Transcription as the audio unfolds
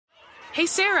Hey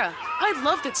Sarah, I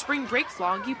love that spring break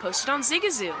vlog you posted on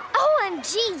Zigazoo.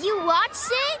 OMG, you watched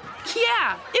it?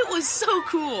 Yeah, it was so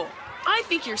cool. I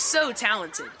think you're so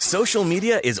talented. Social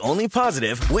media is only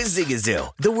positive with Zigazoo,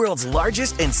 the world's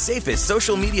largest and safest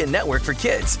social media network for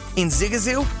kids. In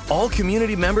Zigazoo, all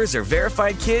community members are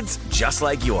verified kids just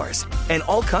like yours, and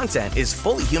all content is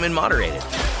fully human moderated.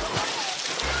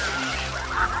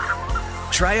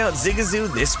 Try out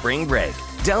Zigazoo this spring break.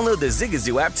 Download the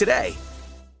Zigazoo app today.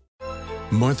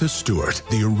 Martha Stewart,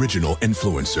 the original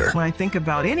influencer. When I think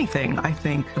about anything, I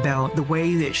think about the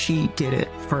way that she did it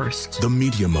first. The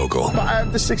media mogul.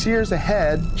 5 to 6 years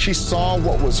ahead, she saw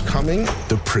what was coming.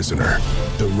 The prisoner.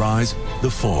 The rise, the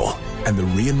fall, and the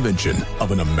reinvention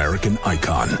of an American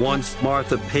icon. Once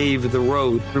Martha paved the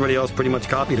road, everybody else pretty much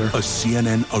copied her. A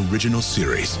CNN original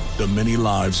series, The Many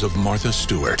Lives of Martha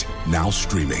Stewart, now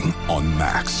streaming on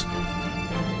Max.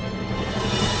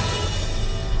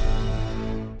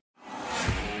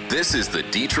 This is the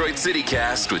Detroit City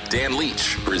Cast with Dan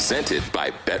Leach, presented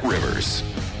by BetRivers.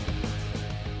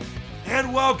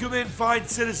 And welcome in, fine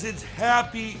citizens.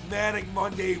 Happy Manic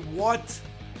Monday. What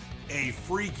a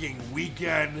freaking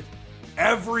weekend.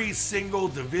 Every single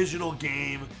divisional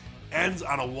game ends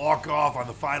on a walk-off on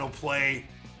the final play.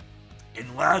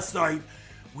 And last night,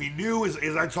 we knew,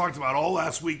 as I talked about all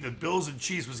last week, that Bills and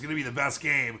Chiefs was going to be the best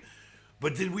game.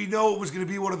 But did we know it was going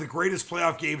to be one of the greatest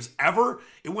playoff games ever?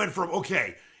 It went from,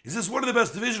 okay, is this one of the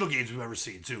best divisional games we've ever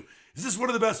seen? To, is this one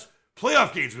of the best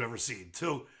playoff games we've ever seen?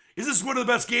 To, is this one of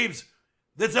the best games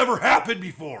that's ever happened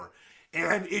before?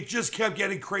 And it just kept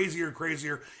getting crazier and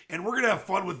crazier. And we're going to have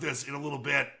fun with this in a little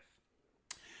bit.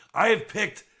 I have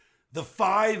picked the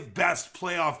 5 best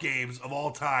playoff games of all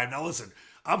time. Now listen,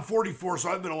 I'm 44, so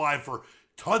I've been alive for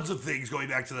tons of things going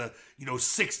back to the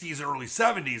 60s, early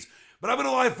 70s. But I've been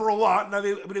alive for a lot, and I've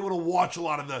been able to watch a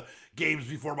lot of the games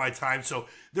before my time. So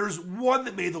there's one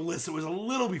that made the list that was a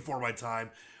little before my time,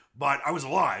 but I was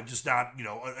alive, just not,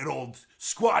 an old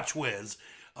squatch whiz.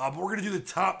 But we're going to do the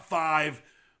top 5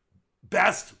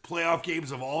 best playoff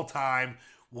games of all time.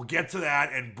 We'll get to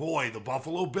that, and boy, the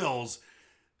Buffalo Bills,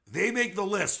 they make the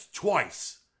list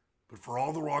twice, but for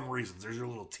all the wrong reasons. There's your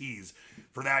little tease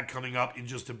for that coming up in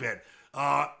just a bit.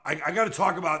 I got to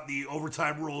talk about the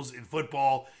overtime rules in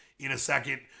football in a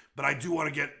second, but I do want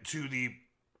to get to the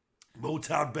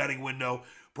Motown betting window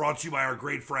brought to you by our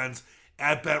great friends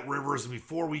at BetRivers. And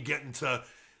before we get into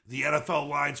the NFL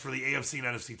lines for the AFC and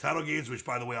NFC title games, which,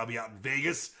 by the way, I'll be out in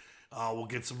Vegas. We'll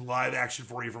get some live action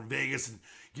for you from Vegas and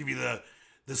give you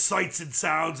the sights and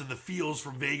sounds and the feels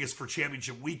from Vegas for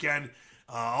championship weekend.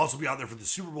 I'll also be out there for the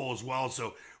Super Bowl as well.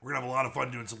 So we're going to have a lot of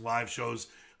fun doing some live shows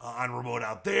on remote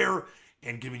out there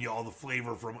and giving you all the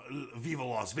flavor from Viva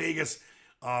Las Vegas.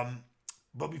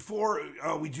 But before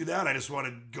we do that, I just want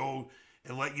to go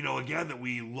and let you know again that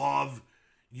we love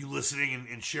you listening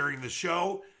and sharing the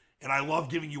show, and I love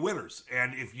giving you winners.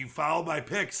 And if you followed my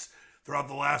picks throughout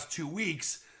the last 2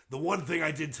 weeks, the one thing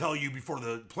I did tell you before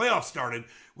the playoffs started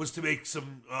was to make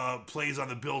some plays on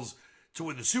the Bills to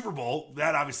win the Super Bowl.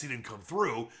 That obviously didn't come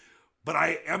through, but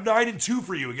I am 9-2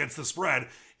 for you against the spread,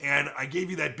 and I gave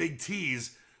you that big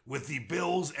tease with the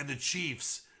Bills and the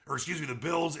Chiefs, the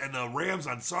Bills and the Rams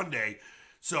on Sunday.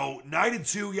 So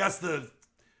 9-2, yes, the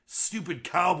stupid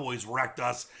Cowboys wrecked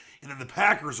us, and then the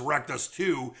Packers wrecked us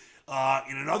too,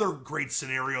 in another great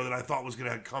scenario that I thought was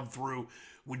going to come through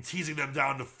when teasing them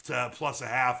down to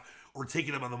 +0.5 or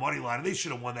taking them on the money line. And they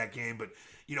should have won that game, but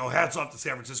hats off to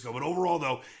San Francisco. But overall,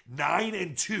 though,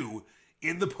 9-2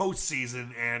 in the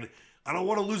postseason, and I don't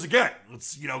want to lose again.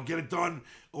 Let's get it done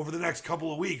over the next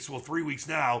couple of weeks. Well, 3 weeks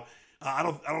now. I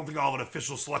don't think I'll have an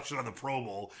official selection on the Pro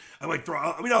Bowl.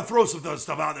 I'll throw some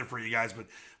stuff out there for you guys, but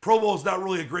Pro Bowl is not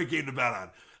really a great game to bet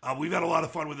on. We've had a lot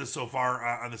of fun with this so far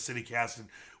on the CityCast, and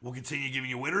we'll continue giving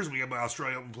you winners. We got my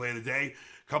Australia Open Play of the Day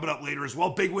coming up later as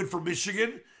well. Big win for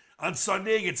Michigan on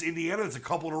Sunday against Indiana. It's a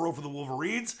couple in a row for the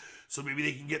Wolverines, so maybe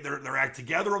they can get their act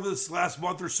together over this last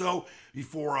month or so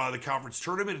before the conference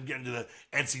tournament and get into the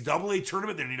NCAA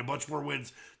tournament. They need a bunch more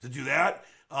wins to do that.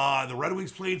 The Red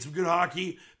Wings playing some good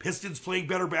hockey. Pistons playing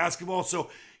better basketball. So,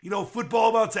 football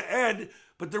about to end,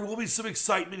 but there will be some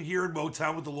excitement here in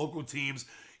Motown with the local teams,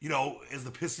 as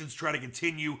the Pistons try to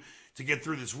continue to get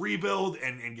through this rebuild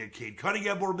and get Cade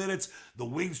Cunningham more minutes. The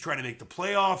Wings trying to make the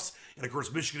playoffs. And, of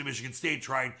course, Michigan and Michigan State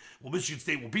Michigan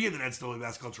State will be in the NCAA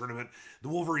basketball tournament. The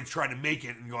Wolverines trying to make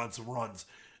it and go on some runs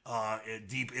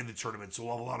deep in the tournament. So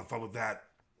we'll have a lot of fun with that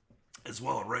as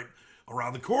well. And right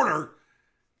around the corner,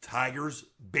 Tigers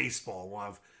baseball. We'll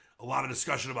have a lot of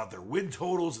discussion about their win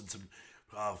totals and some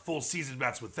full season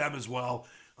bets with them as well.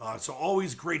 So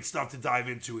always great stuff to dive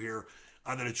into here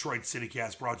on the Detroit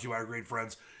CityCast, brought to you by our great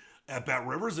friends at Bet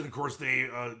Rivers. And, of course, they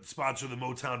sponsor the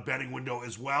Motown betting window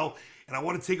as well. And I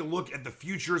want to take a look at the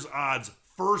futures odds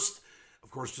first. Of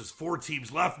course, just 4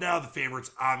 teams left now. The favorites,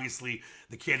 obviously,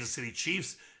 the Kansas City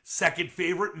Chiefs. Second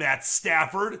favorite, Matt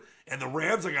Stafford and the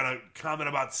Rams. I got a comment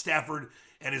about Stafford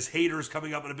and his haters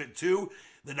coming up in a bit, too.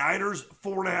 The Niners,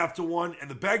 4.5 to 1.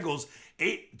 And the Bengals,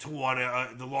 8 to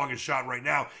 1, the longest shot right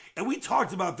now. And we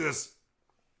talked about this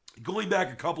going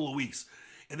back a couple of weeks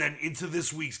and then into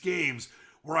this week's games,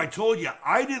 where I told you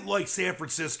I didn't like San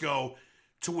Francisco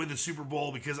to win the Super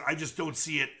Bowl because I just don't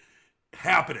see it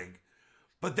happening.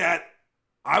 But that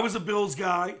I was a Bills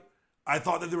guy. I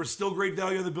thought that there was still great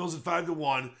value on the Bills at 5 to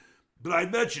 1. But I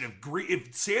mentioned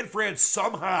if San Fran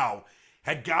somehow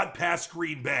had got past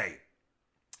Green Bay,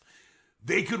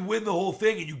 they could win the whole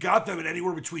thing, and you got them at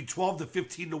anywhere between 12 to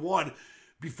 15 to 1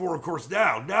 before, of course,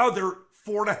 now they're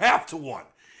 4.5 to 1.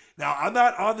 Now, I'm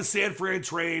not on the San Fran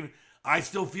train. I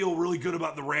still feel really good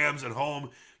about the Rams at home,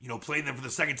 playing them for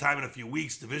the second time in a few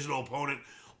weeks, divisional opponent,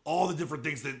 all the different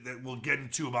things that we'll get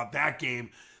into about that game,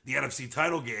 the NFC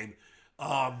title game.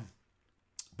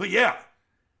 But yeah,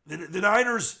 the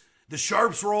Niners, the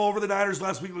Sharps were all over the Niners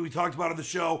last week, like we talked about on the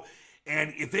show.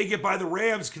 And if they get by the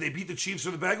Rams, can they beat the Chiefs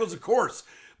or the Bengals? Of course.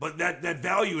 But that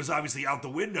value is obviously out the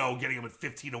window, getting them at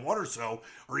 15 to 1 or so,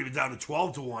 or even down to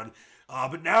 12 to 1.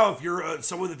 But now, if you're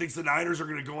someone that thinks the Niners are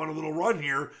going to go on a little run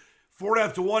here,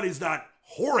 4.5 to 1 is not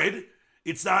horrid.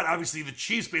 It's not obviously the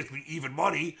Chiefs basically even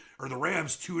money, or the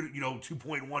Rams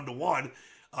 2.1 to 1.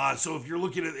 So if you're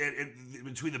looking at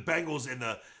between the Bengals and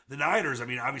the Niners, I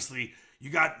mean, obviously you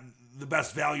got the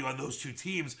best value on those two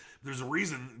teams. There's a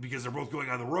reason, because they're both going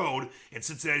on the road, and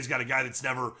Cincinnati's got a guy that's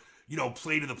never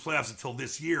played in the playoffs until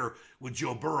this year with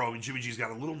Joe Burrow, and Jimmy G's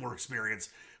got a little more experience,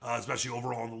 especially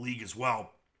overall in the league as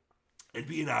well, and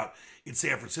being out in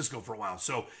San Francisco for a while.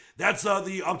 So that's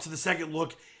the up to the second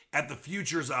look at the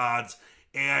futures odds.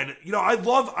 And I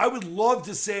would love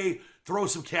to say throw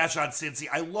some cash on Cincy.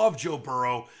 I love Joe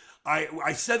Burrow.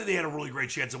 I said that they had a really great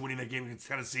chance of winning that game against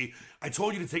Tennessee. I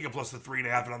told you to take a plus the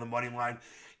 3.5 and on the money line,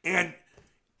 and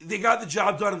they got the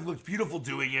job done and looked beautiful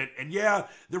doing it. And yeah,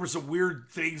 there were some weird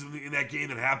things in that game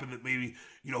that happened that maybe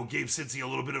gave Cincy a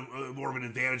little bit of more of an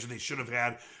advantage than they should have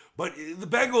had. But the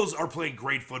Bengals are playing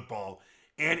great football,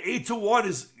 and 8 to 1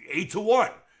 is 8 to 1.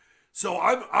 So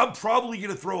I'm probably going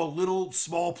to throw a little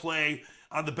small play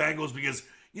on the Bengals because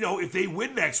if they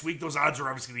win next week, those odds are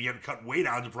obviously going to get cut way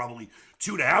down to probably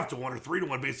 2.5 to 1 or 3 to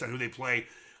 1 based on who they play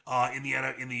in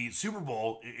the Super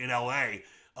Bowl in LA.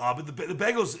 But the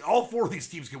Bengals, all 4 of these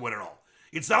teams can win it all.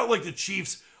 It's not like the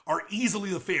Chiefs are easily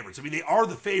the favorites. I mean, they are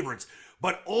the favorites,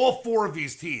 but all 4 of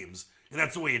these teams, and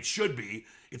that's the way it should be.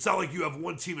 It's not like you have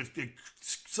one team that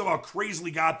somehow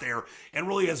crazily got there and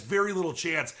really has very little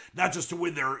chance, not just to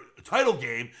win their title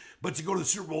game, but to go to the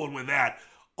Super Bowl and win that.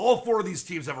 All 4 of these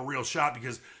teams have a real shot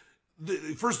because,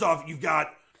 first off, you've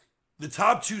got the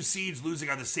top 2 seeds losing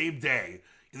on the same day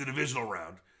in the divisional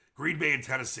round, Green Bay and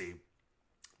Tennessee.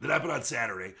 That happened on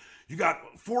Saturday. You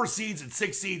got 4 seeds and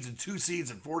 6 seeds and 2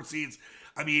 seeds and 4 seeds.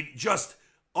 I mean, just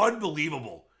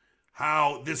unbelievable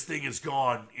how this thing has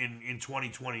gone in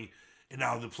 2020 and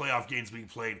now the playoff games being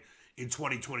played in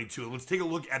 2022. And let's take a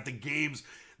look at the games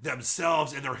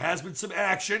themselves. And there has been some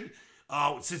action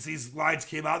since these lines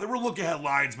came out. There were look-ahead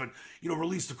lines, but,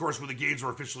 released, of course, when the games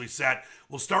were officially set.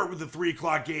 We'll start with the 3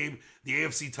 o'clock game, the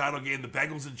AFC title game, the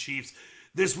Bengals and Chiefs.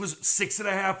 This was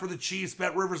 6.5 for the Chiefs.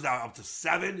 Bet Rivers now up to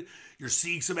 7. You're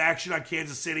seeing some action on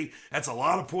Kansas City. That's a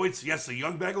lot of points. Yes, the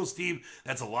young Bengals team.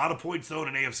 That's a lot of points, though, in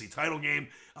an AFC title game.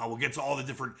 We'll get to all the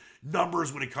different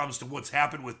numbers when it comes to what's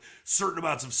happened with certain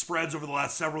amounts of spreads over the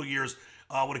last several years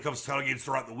when it comes to title games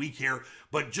throughout the week here.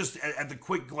 But just at the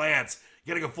quick glance,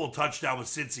 getting a full touchdown with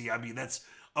Cincy, I mean, that's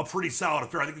a pretty solid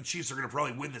affair. I think the Chiefs are going to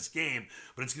probably win this game,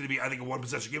 but it's going to be, I think, a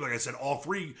one-possession game. Like I said, all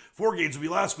 4 games will be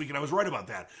last week, and I was right about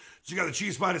that. So you got the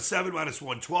Chiefs -7,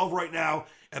 -112 right now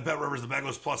at Bet Rivers. The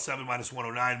Bengals +7,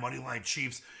 -109. Moneyline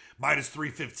Chiefs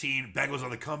 -315. Bengals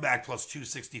on the comeback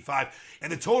 +265.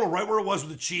 And the total right where it was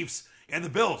with the Chiefs and the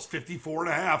Bills,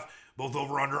 54.5. Both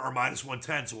over-under are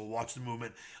 -110, so we'll watch the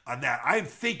movement on that. I'm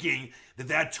thinking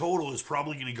that total is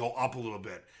probably going to go up a little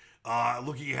bit.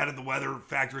 Looking ahead at the weather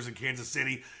factors in Kansas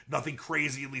City, nothing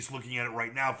crazy, at least looking at it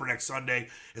right now for next Sunday,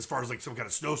 as far as like some kind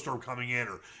of snowstorm coming in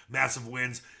or massive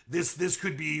winds. This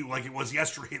could be like it was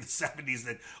yesterday in the 70s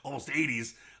and almost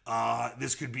 80s.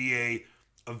 This could be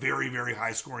a very, very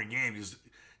high-scoring game because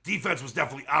defense was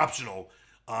definitely optional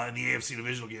in the AFC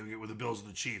divisional game with the Bills and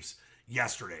the Chiefs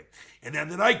yesterday. And then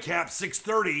the nightcap,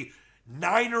 6:30,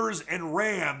 Niners and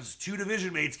Rams, 2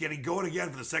 division mates getting going again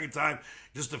for the second time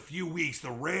in just a few weeks.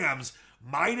 The Rams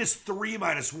 -3,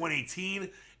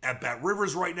 -118, at Bet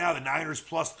Rivers right now. The Niners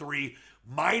 +3,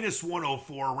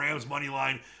 -104. Rams money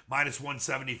line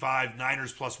 -175.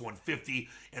 Niners +150.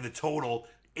 And the total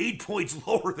 8 points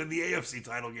lower than the AFC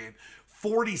title game.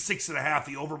 46.5,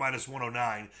 the over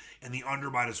 -109, and the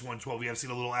under -112. We have seen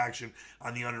a little action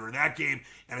on the under in that game.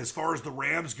 And as far as the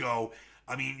Rams go,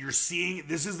 I mean, you're seeing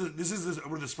this is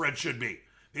where the spread should be.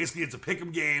 Basically, it's a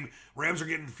pick'em game. Rams are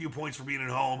getting a few points for being at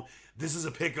home. This is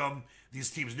a pick'em. These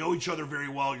teams know each other very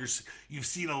well. You've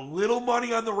seen a little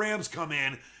money on the Rams come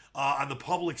in on the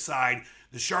public side.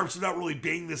 The Sharps have not really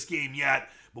banged this game yet,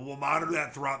 but we'll monitor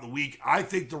that throughout the week. I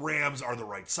think the Rams are the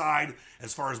right side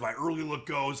as far as my early look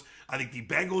goes. I think the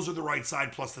Bengals are the right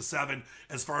side plus the 7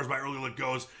 as far as my early look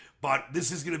goes. But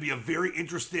this is going to be a very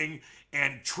interesting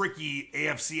and tricky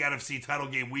AFC-NFC title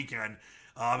game weekend.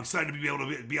 I'm excited to be able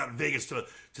to be out in Vegas to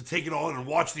take it all in and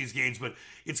watch these games. But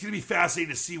it's going to be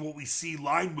fascinating to see what we see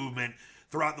line movement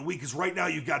throughout the week. Because right now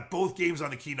you've got both games on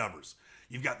the key numbers.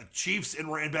 You've got the Chiefs and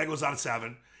Bengals on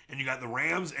 7, and you got the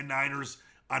Rams and Niners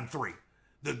on 3.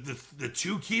 The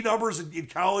two key numbers in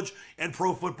college and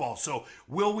pro football. So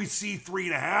will we see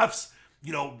 3.5s?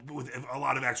 With a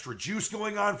lot of extra juice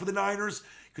going on for the Niners,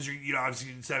 because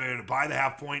obviously instead of having to buy the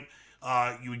half point,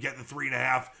 you would get the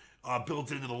 3.5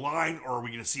 built into the line, or are we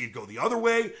going to see it go the other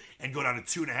way and go down to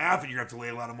 2.5, and you're going to have to lay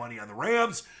a lot of money on the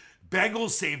Rams? Bengals,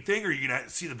 same thing. Are you going to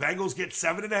see the Bengals get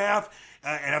 7.5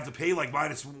 and have to pay like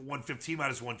 -115,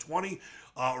 -120?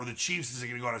 Or the Chiefs, is it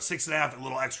going to go down to 6.5, a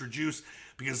little extra juice?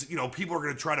 Because, people are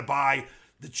going to try to buy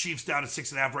the Chiefs down to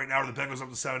 6.5 right now, or the Bengals up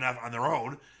to 7.5 on their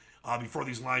own before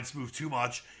these lines move too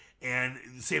much. And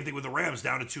the same thing with the Rams,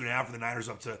 down to 2.5, and the Niners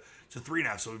up to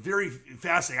 3.5. So very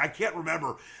fascinating. I can't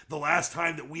remember the last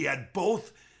time that we had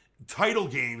both title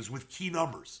games with key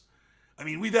numbers. I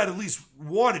mean, we've had at least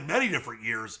one in many different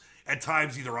years, at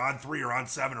times either on 3 or on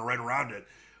 7 or right around it.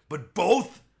 But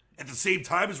both at the same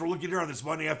time as we're looking here on this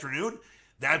Monday afternoon,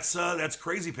 that's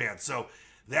crazy pants. So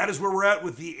that is where we're at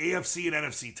with the AFC and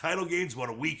NFC title games. What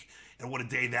a week and what a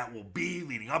day that will be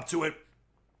leading up to it.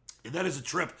 And that is a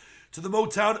trip to the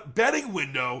Motown betting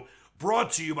window,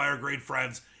 brought to you by our great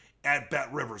friends at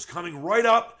Bet Rivers. Coming right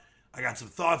up, I got some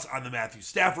thoughts on the Matthew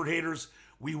Stafford haters.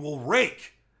 We will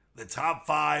rank the top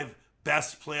 5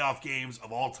 best playoff games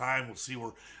of all time. We'll see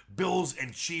where Bills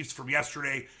and Chiefs from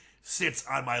yesterday sits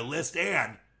on my list,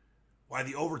 and why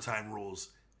the overtime rules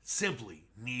simply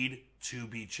need to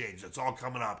be changed. That's all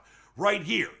coming up right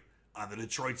here on the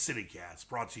Detroit City Cast,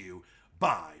 brought to you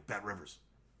by Bet Rivers.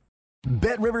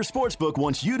 BetRivers Sportsbook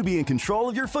wants you to be in control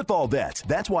of your football bets.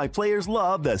 That's why players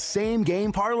love the same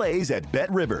game parlays at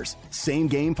BetRivers. Same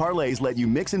game parlays let you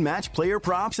mix and match player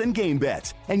props and game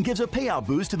bets, and gives a payout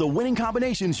boost to the winning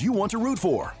combinations you want to root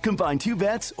for. Combine 2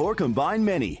 bets or combine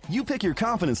many. You pick your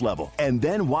confidence level and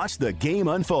then watch the game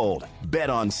unfold. Bet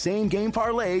on same game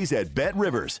parlays at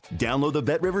BetRivers. Download the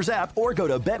BetRivers app or go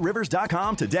to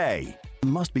BetRivers.com today.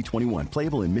 Must be 21.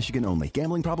 Playable in Michigan only.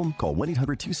 Gambling problem? Call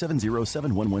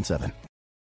 1-800-270-7117.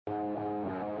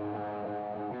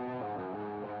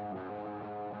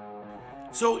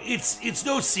 So it's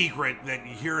no secret that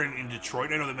here in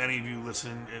Detroit, I know that many of you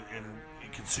listen and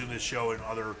consume this show in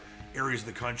other areas of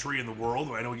the country and the world.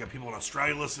 I know we got people in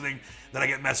Australia listening that I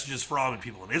get messages from, and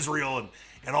people in Israel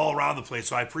and all around the place,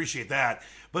 so I appreciate that.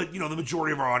 But, the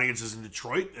majority of our audience is in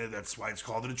Detroit, and that's why it's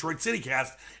called the Detroit City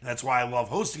Cast, and that's why I love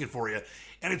hosting it for you.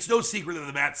 And it's no secret that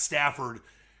the Matt Stafford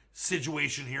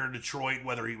situation here in Detroit,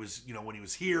 whether he was, when he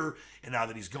was here and now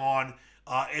that he's gone,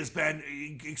 has been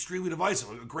extremely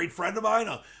divisive. A great friend of mine,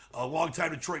 a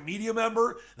longtime Detroit media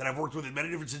member that I've worked with in many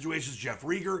different situations, Jeff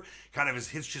Rieger, kind of has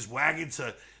hitched his wagon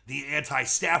to the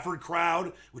anti-Stafford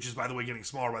crowd, which is, by the way, getting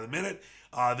smaller by the minute.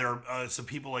 There are some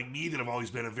people like me that have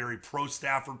always been a very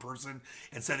pro-Stafford person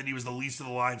and said that he was the least of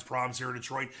the Lions' problems here in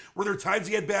Detroit. Were there times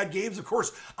he had bad games? Of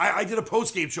course. I did a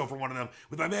post-game show for one of them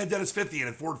with my man Dennis Fithian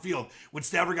at Ford Field when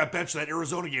Stafford got benched in that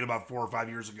Arizona game about 4 or 5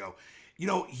 years ago.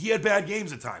 He had bad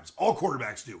games at times. All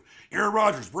quarterbacks do. Aaron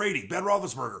Rodgers, Brady, Ben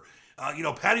Roethlisberger,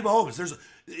 Patty Mahomes.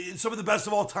 Some of the best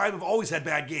of all time have always had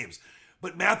bad games.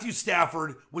 But Matthew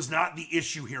Stafford was not the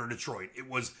issue here in Detroit. It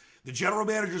was the general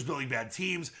managers building bad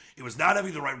teams. It was not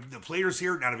having the players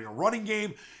here, not having a running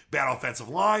game, bad offensive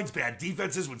lines, bad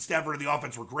defenses. When Stafford and the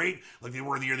offense were great, like they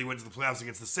were in the year they went to the playoffs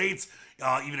against the Saints,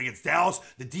 even against Dallas,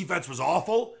 the defense was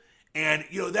awful. And,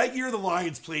 that year the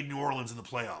Lions played New Orleans in the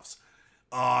playoffs.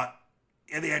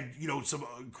 And they had, some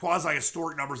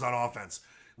quasi-historic numbers on offense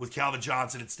with Calvin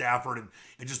Johnson and Stafford and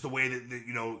just the way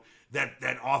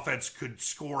that offense could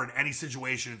score in any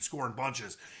situation and score in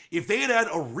bunches. If they had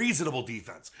a reasonable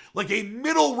defense, like a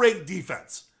middle-ranked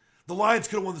defense, the Lions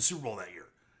could have won the Super Bowl that year.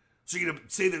 So you're going to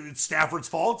say that it's Stafford's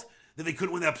fault that they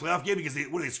couldn't win that playoff game because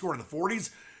they scored in the 40s,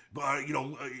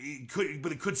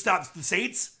 but it could stop the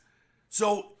Saints.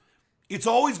 So it's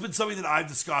always been something that I've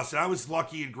discussed, and I was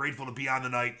lucky and grateful to be on the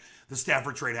night the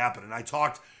Stafford trade happened. And I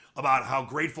talked about how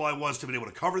grateful I was to be able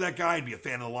to cover that guy and be a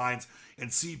fan of the Lions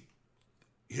and see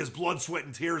his blood, sweat,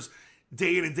 and tears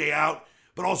day in and day out,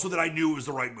 but also that I knew it was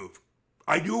the right move.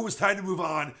 I knew it was time to move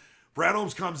on. Brad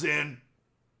Holmes comes in,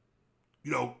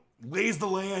 lays the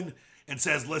land and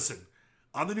says, listen,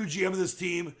 I'm the new GM of this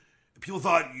team. People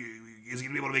thought, is he going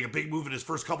to be able to make a big move in his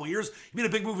first couple years? He made a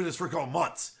big move in his first couple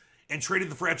months and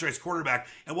traded the franchise quarterback.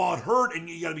 And while it hurt, and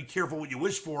you got to be careful what you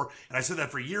wish for, and I said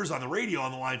that for years on the radio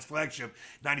on the Lions flagship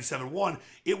 97.1,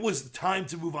 it was time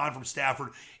to move on from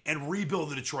Stafford and rebuild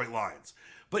the Detroit Lions.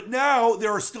 But now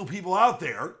there are still people out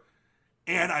there,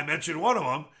 and I mentioned one of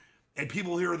them, and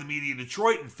people here in the media in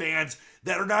Detroit and fans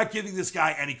that are not giving this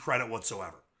guy any credit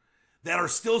whatsoever. That are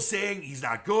still saying he's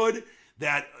not good,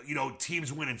 that,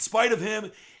 teams win in spite of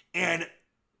him. And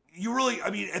you really,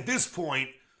 at this point,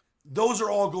 those are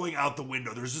all going out the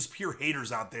window. There's just pure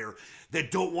haters out there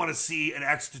that don't want to see an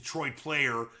ex-Detroit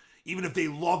player, even if they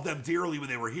love them dearly when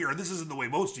they were here. And this isn't the way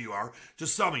most of you are,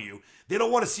 just some of you. They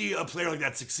don't want to see a player like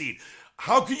that succeed.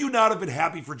 How could you not have been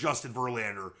happy for Justin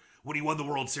Verlander when he won the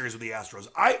World Series with the Astros?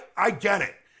 I get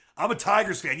it. I'm a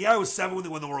Tigers fan. Yeah, I was 7 when they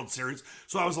won the World Series,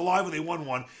 so I was alive when they won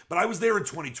one. But I was there in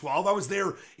 2012. I was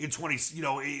there in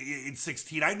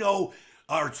 16. I know,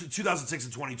 or 2006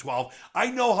 and 2012. I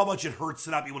know how much it hurts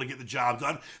to not be able to get the job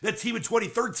done. That team in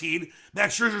 2013,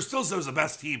 Max Scherzer still says was the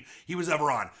best team he was ever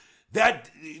on.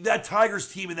 That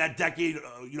Tigers team in that decade,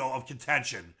 of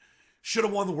contention should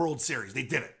have won the World Series. They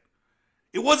didn't.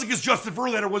 It wasn't because Justin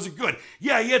Verlander wasn't good.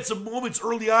 Yeah, he had some moments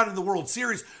early on in the World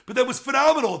Series, but that was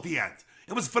phenomenal at the end.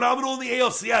 It was phenomenal in the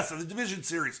ALCS and the Division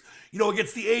Series,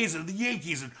 against the A's and the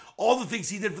Yankees and all the things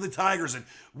he did for the Tigers and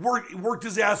worked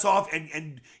his ass off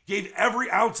and gave every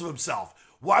ounce of himself.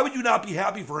 Why would you not be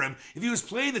happy for him if he was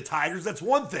playing the Tigers? That's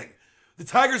one thing. The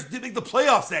Tigers didn't make the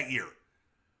playoffs that year.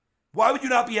 Why would you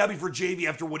not be happy for JV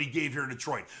after what he gave here in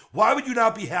Detroit? Why would you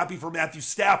not be happy for Matthew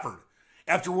Stafford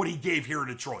after what he gave here in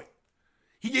Detroit?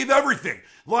 He gave everything.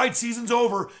 Lions season's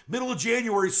over, middle of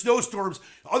January, snowstorms,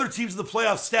 other teams in the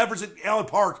playoffs, Stafford's at Allen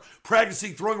Park,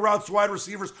 practicing, throwing routes to wide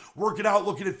receivers, working out,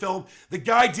 looking at film. The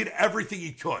guy did everything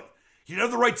he could. He didn't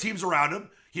have the right teams around him.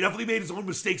 He definitely made his own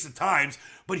mistakes at times,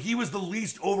 but he was the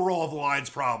least overall of the Lions'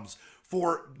 problems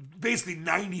for basically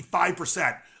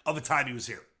 95% of the time he was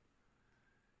here.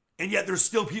 And yet there's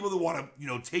still people that want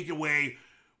to, take away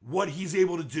what he's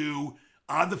able to do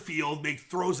on the field, make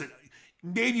throws that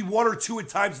maybe one or two at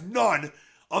times, none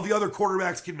of the other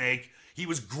quarterbacks can make. He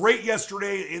was great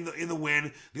yesterday in the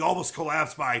win. They almost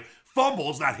collapsed by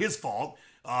fumbles, not his fault.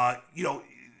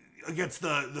 Against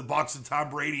the Bucs and Tom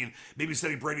Brady, and maybe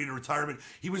sending Brady into retirement.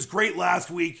 He was great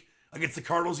last week against the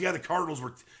Cardinals. Yeah, the Cardinals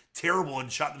were terrible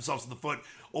and shot themselves in the foot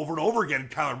over and over again.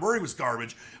 Kyler Murray was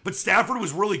garbage, but Stafford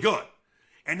was really good.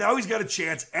 And now he's got a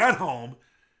chance at home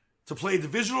to play a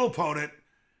divisional opponent,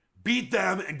 beat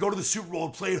them, and go to the Super Bowl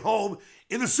and play at home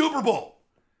in the Super Bowl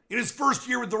in his first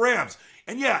year with the Rams.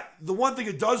 And yeah, the one thing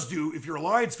it does do, if you're a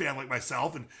Lions fan like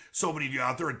myself and so many of you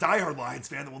out there, a diehard Lions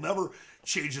fan that will never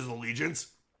change his allegiance,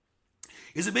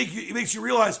 is it makes you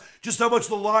realize just how much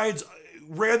the Lions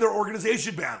ran their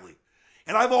organization badly.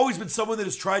 And I've always been someone that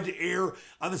has tried to err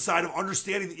on the side of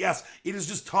understanding that, yes, it is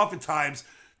just tough at times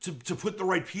to put the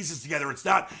right pieces together. It's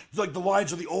not like the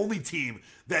Lions are the only team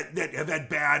that have had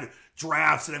bad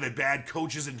drafts and have had bad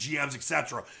coaches and GMs,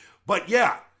 etc. But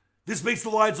yeah, this makes the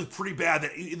Lions look pretty bad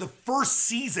that in the first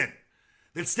season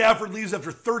that Stafford leaves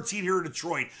after 13 here in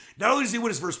Detroit, not only does he win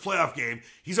his first playoff game,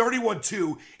 he's already won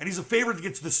 2, and he's a favorite to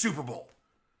get to the Super Bowl.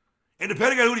 And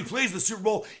depending on who he plays in the Super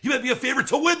Bowl, he might be a favorite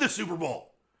to win the Super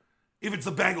Bowl if it's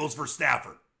the Bengals versus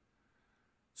Stafford.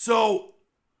 So,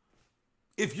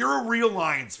 if you're a real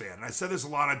Lions fan, and I said this a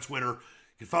lot on Twitter, you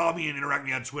can follow me and interact with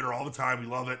me on Twitter all the time. We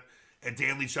love it. At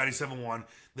Dan Leach 97.1.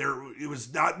 It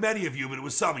was not many of you, but it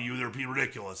was some of you that were being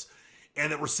ridiculous.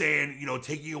 And that were saying,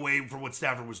 taking away from what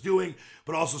Stafford was doing,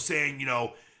 but also saying,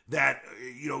 that,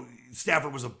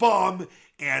 Stafford was a bum,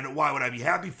 and why would I be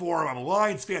happy for him? I'm a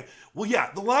Lions fan. Well,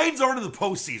 yeah, the Lions aren't in the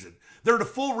postseason. They're in a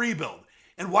full rebuild.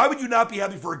 And why would you not be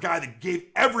happy for a guy that gave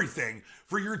everything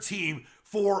for your team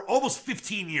for almost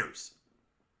 15 years?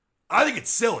 I think it's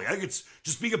silly. I think it's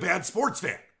just being a bad sports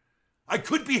fan. I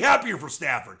couldn't be happier for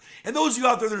Stafford. And those of you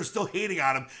out there that are still hating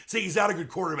on him, saying he's not a good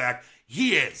quarterback,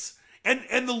 he is.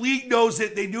 And the league knows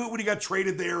it. They knew it when he got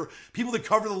traded there. People that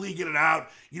cover the league in and out,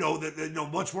 that know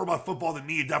much more about football than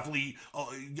me, and definitely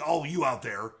all of you out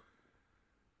there.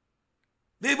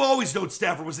 They've always known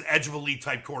Stafford was an edge of elite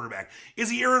type quarterback. Is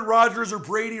he Aaron Rodgers or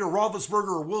Brady or Roethlisberger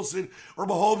or Wilson or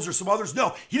Mahomes or some others?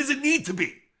 No, he doesn't need to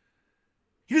be.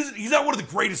 He's not one of the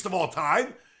greatest of all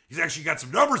time. He's actually got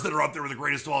some numbers that are up there with the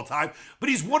greatest of all time, but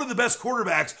he's one of the best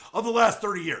quarterbacks of the last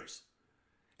 30 years.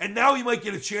 And now he might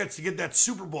get a chance to get that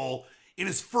Super Bowl in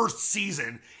his first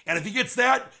season. And if he gets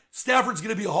that, Stafford's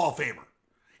going to be a Hall of Famer.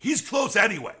 He's close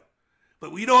anyway.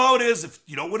 But we know how it is. If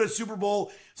you don't win a Super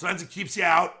Bowl, sometimes it keeps you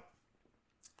out.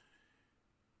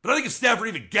 But I think if Stafford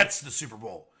even gets to the Super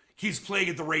Bowl, he's playing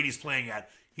at the rate he's playing at,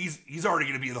 he's already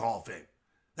going to be in the Hall of Fame.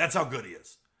 That's how good he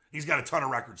is. He's got a ton of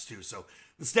records too. So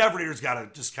the Stafford haters got to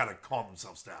just kind of calm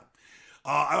themselves down.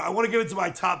 I want to get into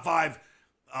my top 5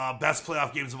 best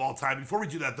playoff games of all time. Before we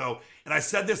do that, though, and I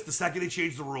said this the second they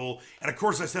changed the rule, and of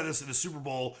course I said this in the Super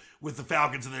Bowl with the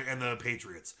Falcons and the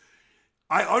Patriots.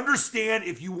 I understand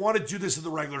if you want to do this in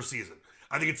the regular season.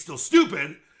 I think it's still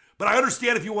stupid, but I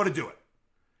understand if you want to do it.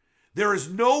 There is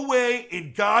no way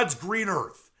in God's green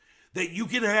earth that you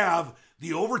can have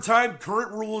the overtime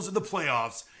current rules in the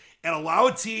playoffs and allow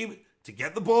a team to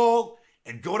get the ball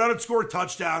and go down and score a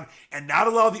touchdown and not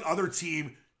allow the other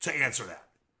team to answer that.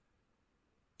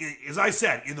 As I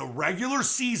said, in the regular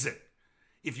season,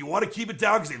 if you want to keep it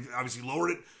down, because they've obviously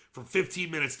lowered it from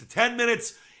 15 minutes to 10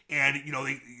 minutes, and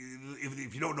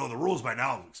if you don't know the rules by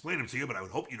now, I'll explain them to you, but I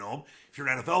would hope you know them. If you're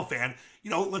an NFL fan,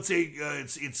 let's say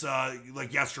it's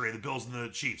like yesterday, the Bills and the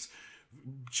Chiefs.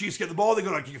 Chiefs get the ball, they go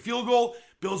down and kick a field goal.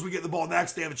 Bills would get the ball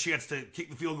next, they have a chance to kick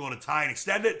the field goal to tie and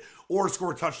extend it, or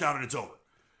score a touchdown and it's over.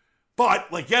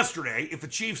 But, like yesterday, if the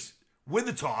Chiefs win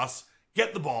the toss,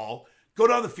 get the ball, go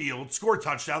down the field, score a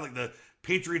touchdown, like the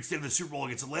Patriots did in the Super Bowl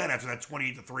against Atlanta after that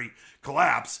 28-3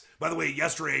 collapse. By the way,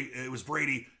 yesterday it was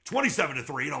Brady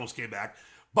 27-3, it almost came back.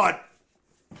 But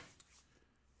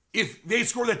if they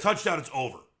score that touchdown, it's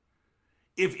over.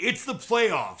 If it's the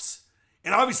playoffs,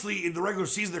 and obviously in the regular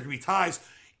season there can be ties,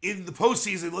 in the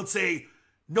postseason, let's say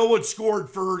no one scored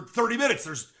for 30 minutes.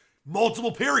 There's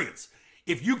multiple periods.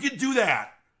 If you can do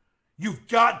that, you've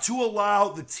got to allow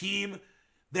the team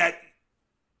that,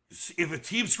 if a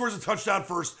team scores a touchdown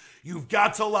first, you've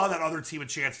got to allow that other team a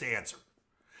chance to answer.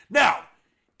 Now,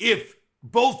 if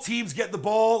both teams get the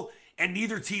ball and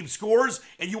neither team scores,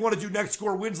 and you want to do next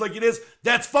score wins like it is,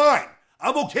 that's fine.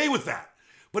 I'm okay with that.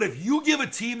 But if you give a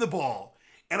team the ball,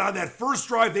 and on that first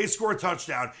drive they score a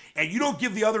touchdown, and you don't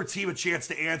give the other team a chance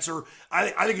to answer,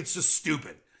 I think it's just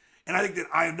stupid. And I think that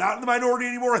I am not in the minority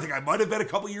anymore. I think I might have been a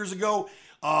couple years ago.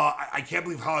 I can't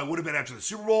believe how I would have been after the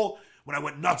Super Bowl, when I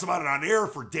went nuts about it on air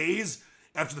for days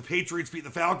after the Patriots beat the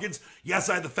Falcons. Yes,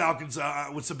 I had the Falcons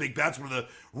with some big bets, one of the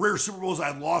rare Super Bowls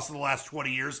I had lost in the last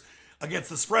 20 years against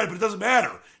the spread, but it doesn't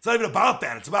matter. It's not even about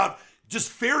that. It's about just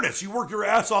fairness. You work your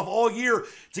ass off all year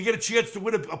to get a chance to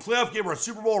win a playoff game or a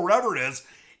Super Bowl or whatever it is,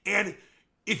 and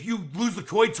if you lose the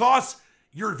coin toss,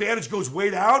 your advantage goes way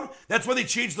down. That's why they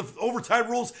changed the overtime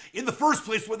rules in the first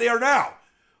place what they are now.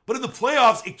 But in the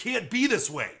playoffs, it can't be this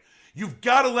way. You've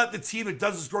got to let the team that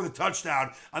doesn't score the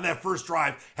touchdown on that first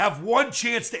drive have one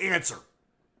chance to answer.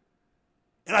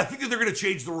 And I think that they're going to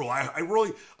change the rule.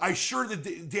 I sure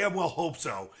that damn well hope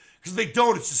so. Because if they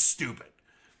don't, it's just stupid.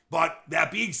 But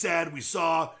that being said, we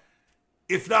saw,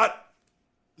 if not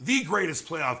the greatest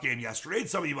playoff game yesterday, and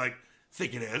some of you might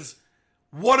think it is,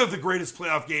 one of the greatest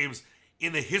playoff games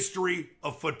in the history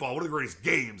of football. One of the greatest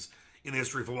games in the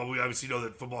history of football. We obviously know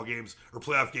that football games or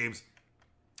playoff games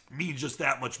mean just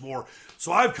that much more.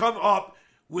 So I've come up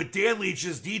with Dan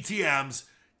Leach's DTM's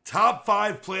top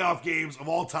 5 playoff games of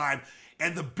all time.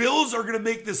 And the Bills are going to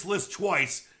make this list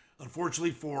twice,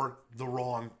 unfortunately for the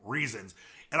wrong reasons.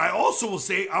 And I also will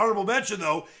say, honorable mention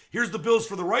though, here's the Bills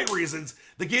for the right reasons.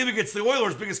 The game against the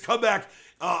Oilers, biggest comeback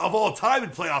of all time in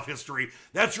playoff history.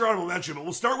 That's your honorable mention. But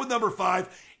we'll start with number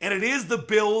 5. And it is the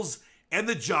Bills and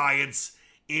the Giants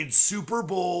in Super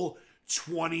Bowl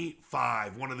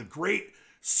 25. One of the great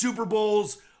Super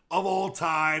Bowls of all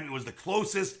time. It was the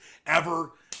closest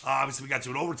ever. Obviously, we got to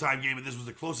an overtime game, and this was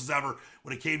the closest ever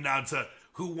when it came down to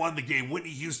who won the game. Whitney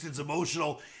Houston's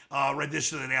emotional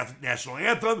rendition of the national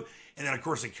anthem. And then, of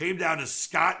course, it came down to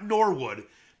Scott Norwood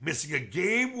missing a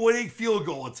game-winning field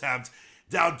goal attempt.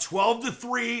 Down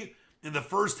 12-3 in the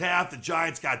first half. The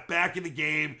Giants got back in the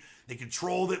game. They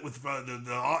controlled it with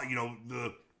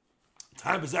the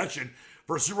time possession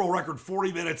for a Super Bowl record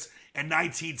 40 minutes and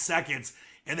 19 seconds.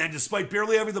 And then despite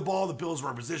barely having the ball, the Bills were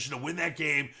in position to win that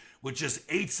game with just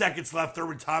 8 seconds left.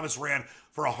 Thurman Thomas ran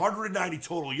for 190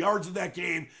 total yards in that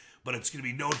game, but it's going to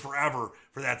be known forever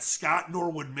for that Scott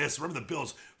Norwood miss. Remember the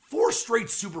Bills, 4 straight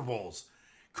Super Bowls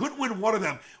Couldn't win one of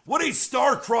them. What a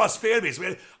star-crossed fan base,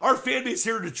 man. Our fan base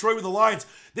here in Detroit with the Lions,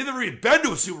 they've never even been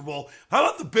to a Super Bowl. How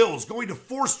about the Bills going to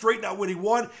 4 straight, not winning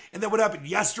one? And then what happened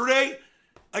yesterday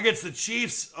against the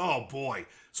Chiefs? Oh, boy.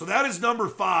 So that is number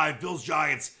 5,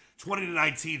 Bills-Giants,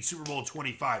 20-19, Super Bowl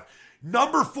 25.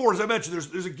 Number 4, as I mentioned,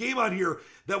 there's a game on here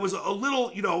that was a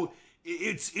little,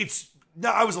 it's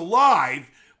now I was alive,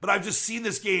 but I've just seen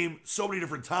this game so many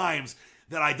different times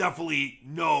that I definitely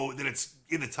know that it's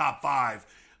in the top 5.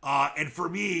 And for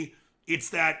me, it's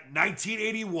that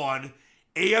 1981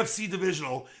 AFC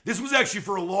Divisional. This was actually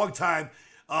for a long time,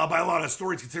 by a lot of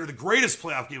historians, considered the greatest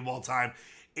playoff game of all time.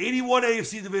 81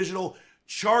 AFC Divisional,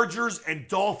 Chargers and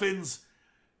Dolphins,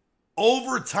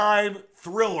 overtime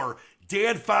thriller.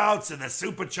 Dan Fouts and the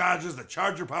Superchargers, the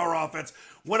Charger Power offense,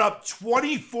 went up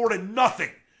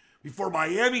 24-0 before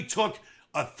Miami took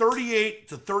a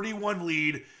 38-31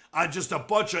 lead on just a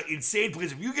bunch of insane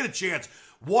plays. If you get a chance,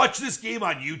 watch this game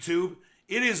on YouTube.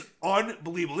 It is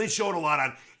unbelievable. They show it a lot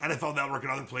on NFL Network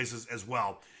and other places as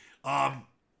well.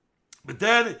 But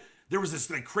then there was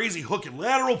this crazy hook and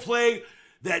lateral play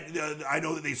that I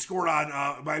know that they scored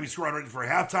on, Miami scored on right for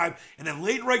halftime. And then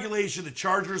late in regulation, the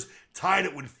Chargers tied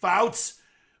it when Fouts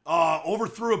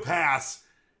overthrew a pass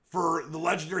for the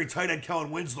legendary tight end Kellen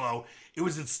Winslow. It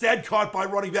was instead caught by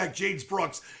running back James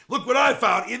Brooks. Look what I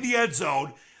found in the end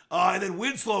zone. And then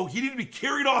Winslow, he didn't be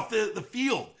carried off the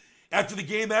field after the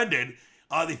game ended.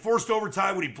 They forced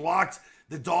overtime when he blocked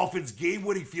the Dolphins'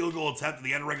 game-winning field goal attempt at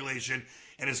the end of regulation,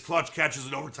 and his clutch catches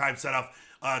an overtime setup,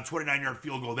 29-yard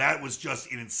field goal. That was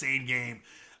just an insane game.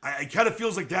 It kind of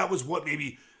feels like that was what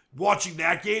maybe watching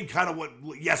that game, kind of what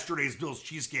yesterday's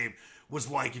Bills-Chiefs game was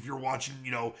like. If you're watching,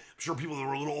 I'm sure people that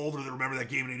were a little older that remember that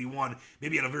game in 81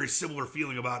 maybe had a very similar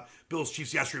feeling about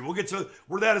Bills-Chiefs yesterday. We'll get to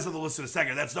where that is on the list in a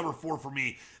second. That's number 4 for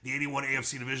me, the 81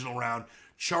 AFC Divisional round.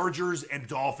 Chargers and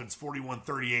Dolphins,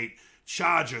 41-38.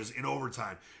 Chargers in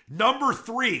overtime. Number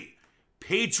 3,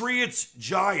 Patriots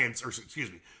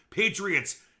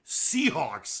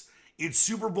Seahawks in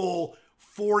Super Bowl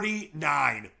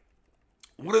 49.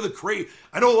 One of the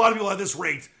I know a lot of people have this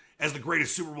ranked as the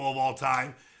greatest Super Bowl of all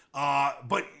time.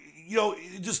 But,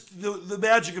 just the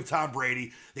magic of Tom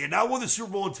Brady. They had not won the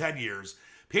Super Bowl in 10 years.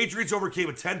 Patriots overcame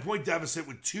a 10-point deficit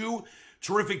with 2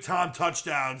 terrific Tom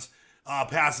touchdowns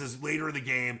passes later in the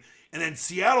game. And then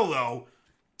Seattle, though,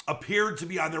 appeared to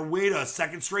be on their way to a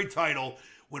second straight title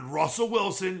when Russell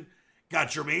Wilson got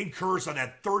Jermaine Kearse on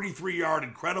that 33-yard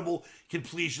incredible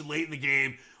completion late in the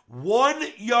game. 1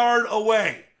 yard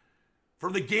away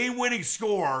from the game-winning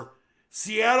score,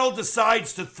 Seattle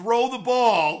decides to throw the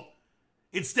ball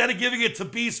instead of giving it to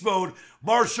beast mode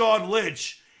Marshawn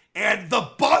Lynch. And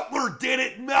the Butler did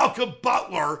it. Malcolm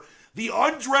Butler, the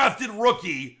undrafted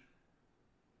rookie,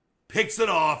 picks it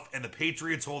off, and the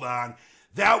Patriots hold on.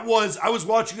 I was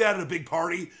watching that at a big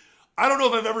party. I don't know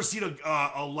if I've ever seen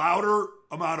a louder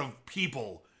amount of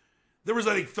people. There was,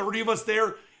 I think, 30 of us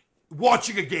there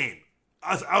watching a game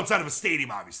outside of a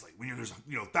stadium, obviously, when there's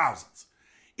thousands.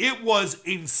 It was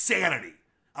insanity.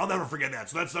 I'll never forget that.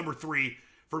 So that's number 3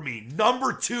 for me.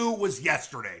 Number 2 was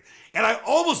yesterday. And I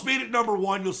almost made it number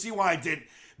 1. You'll see why I didn't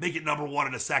make it number 1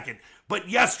 in a second. But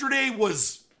yesterday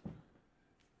was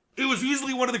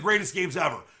easily one of the greatest games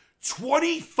ever.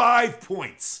 25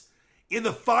 points in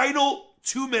the final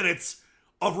 2 minutes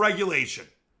of regulation.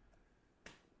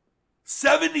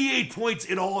 78 points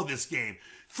in all of this game.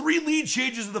 3 lead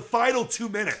changes in the final 2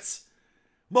 minutes.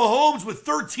 Mahomes with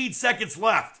 13 seconds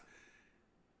left,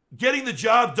 getting the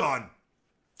job done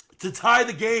to tie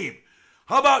the game.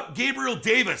 How about Gabriel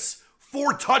Davis?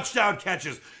 4 touchdown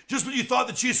catches. Just when you thought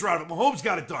the Chiefs were out of it, Mahomes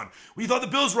got it done. When you thought the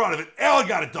Bills were out of it, Allen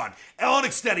got it done. Allen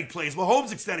extending plays,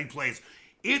 Mahomes extending plays.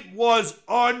 It was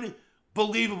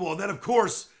unbelievable. And then, of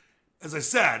course, as I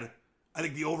said, I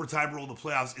think the overtime rule in the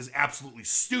playoffs is absolutely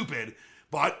stupid.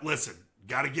 But listen,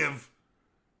 gotta give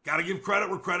credit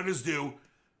where credit is due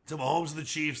to Mahomes and the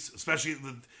Chiefs, especially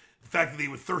the fact that they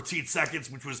with 13 seconds,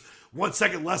 which was 1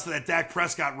 second less than that Dak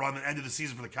Prescott run that ended the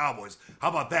season for the Cowboys. How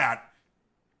about that?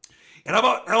 And how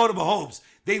about Allen and Mahomes?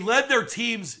 They led their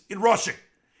teams in rushing.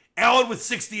 Allen with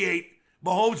 68,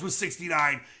 Mahomes with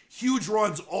 69. Huge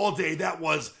runs all day. That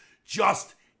was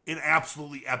just an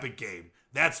absolutely epic game.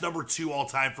 That's number 2 all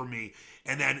time for me.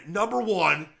 And then number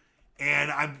 1,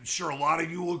 and I'm sure a lot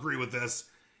of you will agree with this,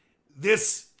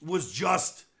 this was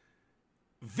just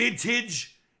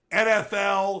vintage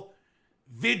NFL,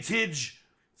 vintage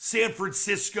San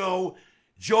Francisco,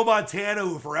 Joe Montana,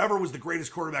 who forever was the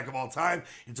greatest quarterback of all time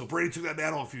until Brady took that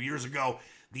mantle a few years ago.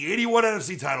 The 81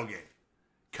 NFC title game.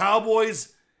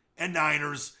 Cowboys and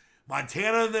Niners.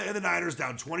 Montana and the Niners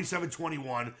down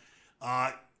 27-21.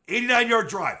 89-yard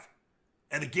drive.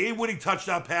 And the game-winning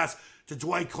touchdown pass to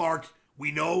Dwight Clark,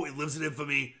 we know it lives in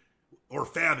infamy, or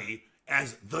Fammy,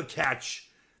 as the catch.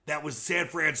 That was San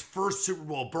Fran's first Super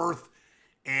Bowl berth,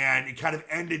 and it kind of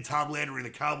ended Tom Landry and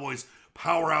the Cowboys'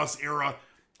 powerhouse era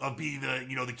of being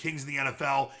the kings of the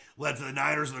NFL, led to the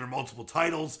Niners and their multiple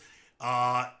titles. And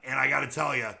I got to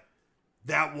tell you,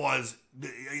 that was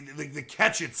the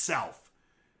catch itself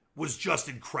was just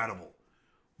incredible.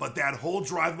 But that whole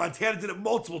drive, Montana did it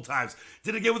multiple times.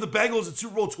 Did it again with the Bengals in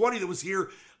Super Bowl 20 that was here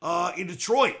in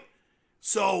Detroit.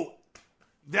 So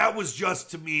that was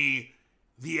just, to me,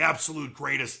 the absolute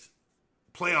greatest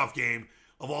playoff game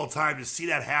of all time. To see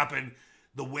that happen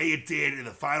the way it did in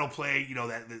the final play,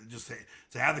 that just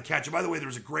to have the catch. And by the way, there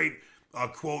was a great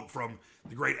quote from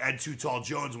the great Ed Too Tall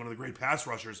Jones, one of the great pass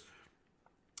rushers.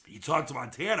 He talked to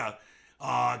Montana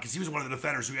because he was one of the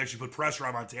defenders who actually put pressure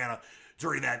on Montana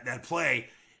during that play.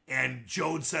 And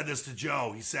Jones said this to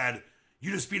Joe. He said,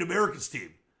 "You just beat America's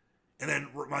team." And then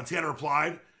Montana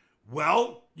replied,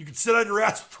 "Well, you can sit on your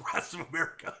ass with the rest of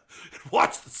America and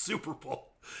watch the Super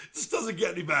Bowl." It just doesn't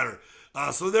get any better.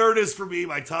 So there it is for me,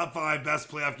 my top 5 best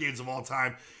playoff games of all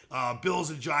time.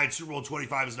 Bills and Giants, Super Bowl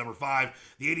 25 is number 5.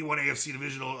 The 81 AFC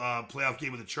divisional playoff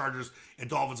game with the Chargers and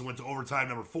Dolphins went to overtime,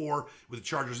 number 4, with the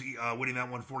Chargers winning that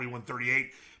one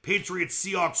 41-38. Patriots,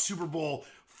 Seahawks, Super Bowl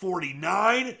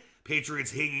 49.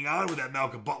 Patriots hanging on with that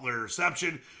Malcolm Butler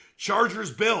interception.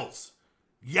 Chargers, Bills,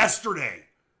 yesterday,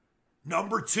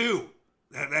 number 2.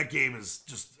 That game is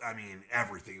just,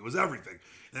 everything. It was everything.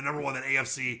 And then number 1, that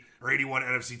AFC or 81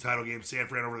 NFC title game, San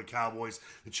Fran over the Cowboys,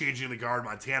 the changing of the guard,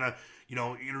 Montana,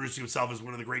 introducing himself as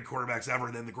one of the great quarterbacks ever,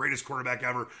 and then the greatest quarterback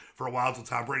ever for a while until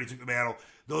Tom Brady took the mantle.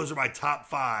 Those are my top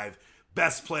 5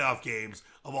 best playoff games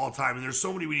of all time. And there's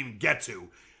so many we didn't even get to.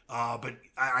 But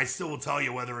I still will tell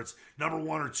you, whether it's number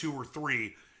 1 or 2 or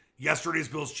 3, yesterday's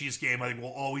Bills-Chiefs game, I think,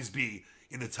 will always be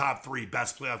in the top 3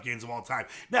 best playoff games of all time.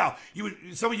 Now,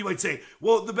 some of you might say,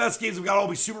 well, the best games have got to all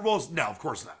be Super Bowls. No, of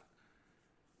course not.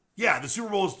 Yeah, the Super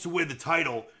Bowl is to win the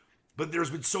title, but there's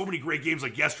been so many great games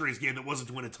like yesterday's game that wasn't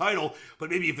to win a title, but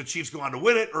maybe if the Chiefs go on to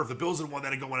win it, or if the Bills had won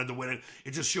that and go on to win it,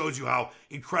 it just shows you how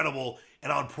incredible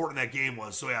and how important that game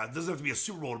was. So yeah, it doesn't have to be a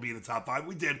Super Bowl to be in the top 5.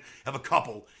 We did have a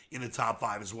couple in the top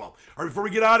 5 as well. All right, before we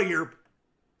get out of here,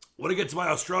 I want to get to my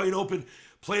Australian Open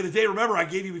play of the day. Remember, I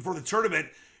gave you before the tournament,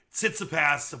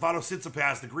 Stefano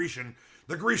Tsitsipas, the Grecian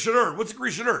earn. What's a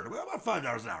Grecian earn? Well, about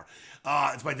 $5 an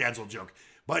hour. It's my dad's old joke.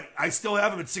 But I still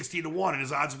have him at 16-1, and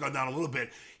his odds have gone down a little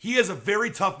bit. He has a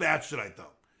very tough match tonight, though.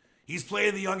 He's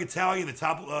playing the young Italian, the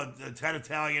top 10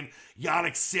 Italian,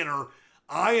 Jannik Sinner.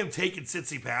 I am taking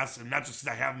Tsitsipas, and not just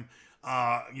because I have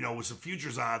him, with some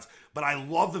futures odds, but I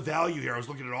love the value here. I was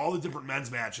looking at all the different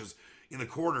men's matches in the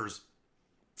quarters,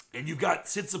 and you've got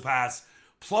Tsitsipas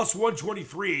plus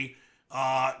 123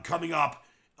 coming up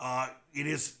in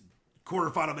his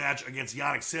quarterfinal match against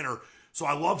Jannik Sinner. So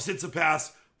I love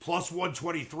Tsitsipas plus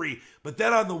 123. But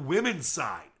then on the women's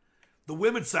side,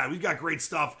 we've got great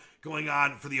stuff going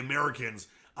on for the Americans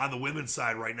on the women's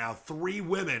side right now. 3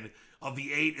 women of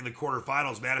the 8 in the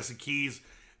quarterfinals, Madison Keys,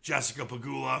 Jessica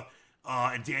Pegula,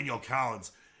 and Danielle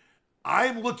Collins.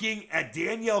 I'm looking at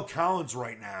Danielle Collins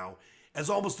right now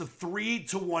as almost a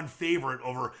 3-1 favorite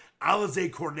over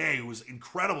Alizé Cornet, who was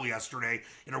incredible yesterday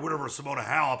in her win over Simona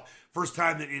Halep. First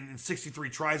time that in 63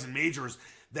 tries in majors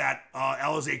that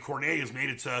Alizé Cornet has made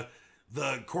it to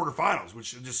the quarterfinals,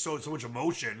 which is just so much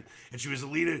emotion. And she was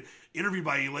interviewed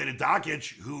by Elena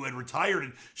Dokic, who had retired,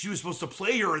 and she was supposed to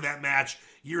play her in that match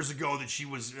years ago that she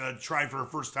was trying for her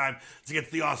first time to get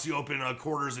to the Aussie Open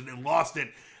quarters and lost it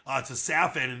to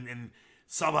Safin and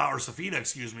somehow, or Safina,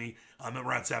 excuse me,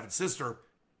 Murat Safin's sister,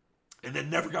 and then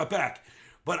never got back.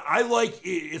 But I like,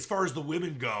 as far as the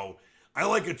women go, I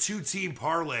like a 2-team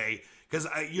parlay because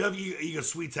you have Iga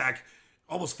Swiatek,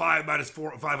 almost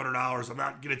 $500. I'm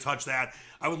not going to touch that.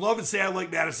 I would love to say I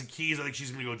like Madison Keys. I think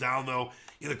she's going to go down, though,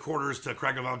 in the quarters to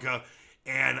Krejcikova.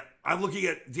 And I'm looking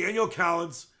at Danielle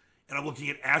Collins, and I'm looking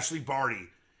at Ashley Barty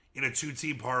in a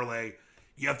 2-team parlay.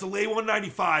 You have to lay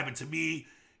 195, and to me,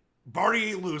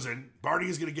 Barty ain't losing. Barty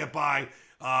is going to get by.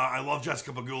 I love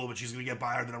Jessica Pegula, but she's going to get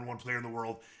by her, the number 1 player in the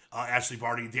world, Ashley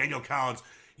Barty. Danielle Collins,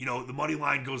 the money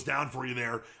line goes down for you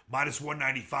there, minus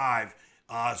 195.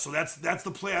 So that's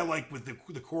the play I like with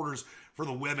the quarters for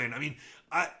the women. I mean,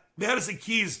 Madison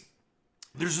Keys,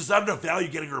 there's just not enough value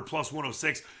getting her a plus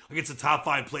 106 against a top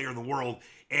 5 player in the world.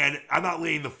 And I'm not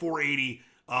laying the 480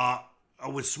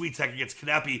 with Swiatek against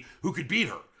Kanepi, who could beat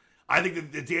her. I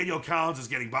think that Danielle Collins is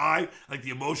getting by. I think the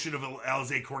emotion of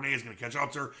Alizé Cornet is going to catch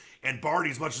up to her. And Barty,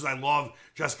 as much as I love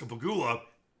Jessica Pegula,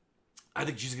 I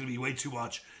think she's going to be way too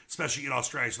much, especially in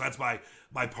Australia. So that's my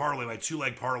parlay, my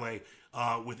 2-leg parlay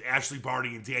with Ashley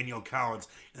Barty and Danielle Collins.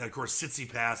 And then, of course,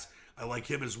 Tsitsipas, I like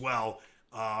him as well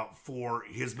for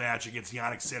his match against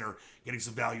Jannik Sinner, getting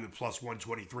some value at plus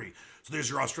 123. So there's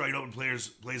your Australian Open plays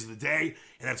of the day,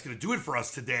 and that's going to do it for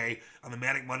us today on the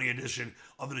Manic Monday edition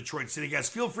of the Detroit City Guys.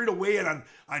 Feel free to weigh in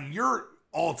on your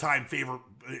all-time favorite,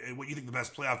 what you think the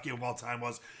best playoff game of all time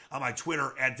was, on my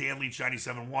Twitter at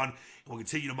DanLeach971. And we'll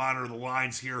continue to monitor the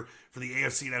lines here for the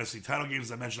AFC and NFC title games.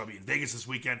 As I mentioned, I'll be in Vegas this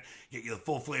weekend. Get you the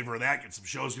full flavor of that. Get some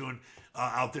shows doing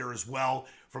out there as well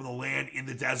from the land in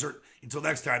the desert. Until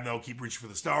next time, though, keep reaching for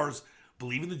the stars.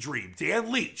 Believe in the dream.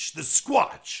 Dan Leach, the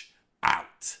Squatch,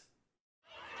 out.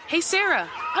 Hey, Sarah,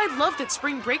 I love that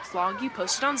spring break vlog you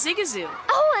posted on Zigazoo.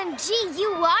 OMG,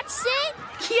 you watched it?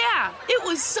 Yeah, it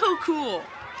was so cool.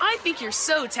 I think you're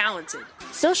so talented.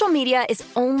 Social media is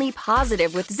only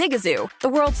positive with Zigazoo, the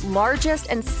world's largest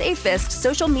and safest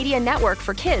social media network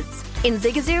for kids. In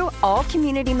Zigazoo, all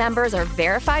community members are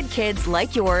verified kids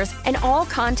like yours, and all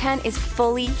content is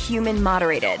fully human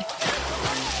moderated.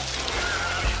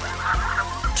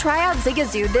 Try out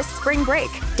Zigazoo this spring break.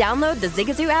 Download the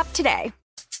Zigazoo app today.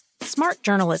 Smart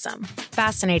journalism.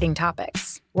 Fascinating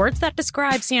topics. Words that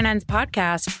describe CNN's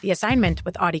podcast, The Assignment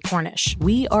with Audie Cornish.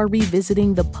 We are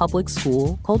revisiting the public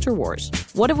school culture wars.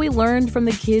 What have we learned from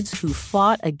the kids who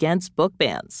fought against book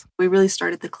bans? We really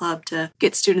started the club to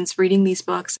get students reading these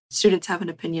books. Students have an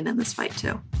opinion in this fight,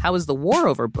 too. How has the war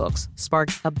over books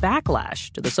sparked a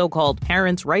backlash to the so-called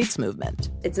parents' rights movement?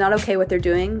 It's not okay what they're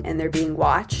doing, and they're being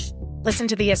watched. Listen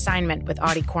to The Assignment with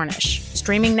Audie Cornish.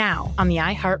 Streaming now on the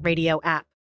iHeartRadio app.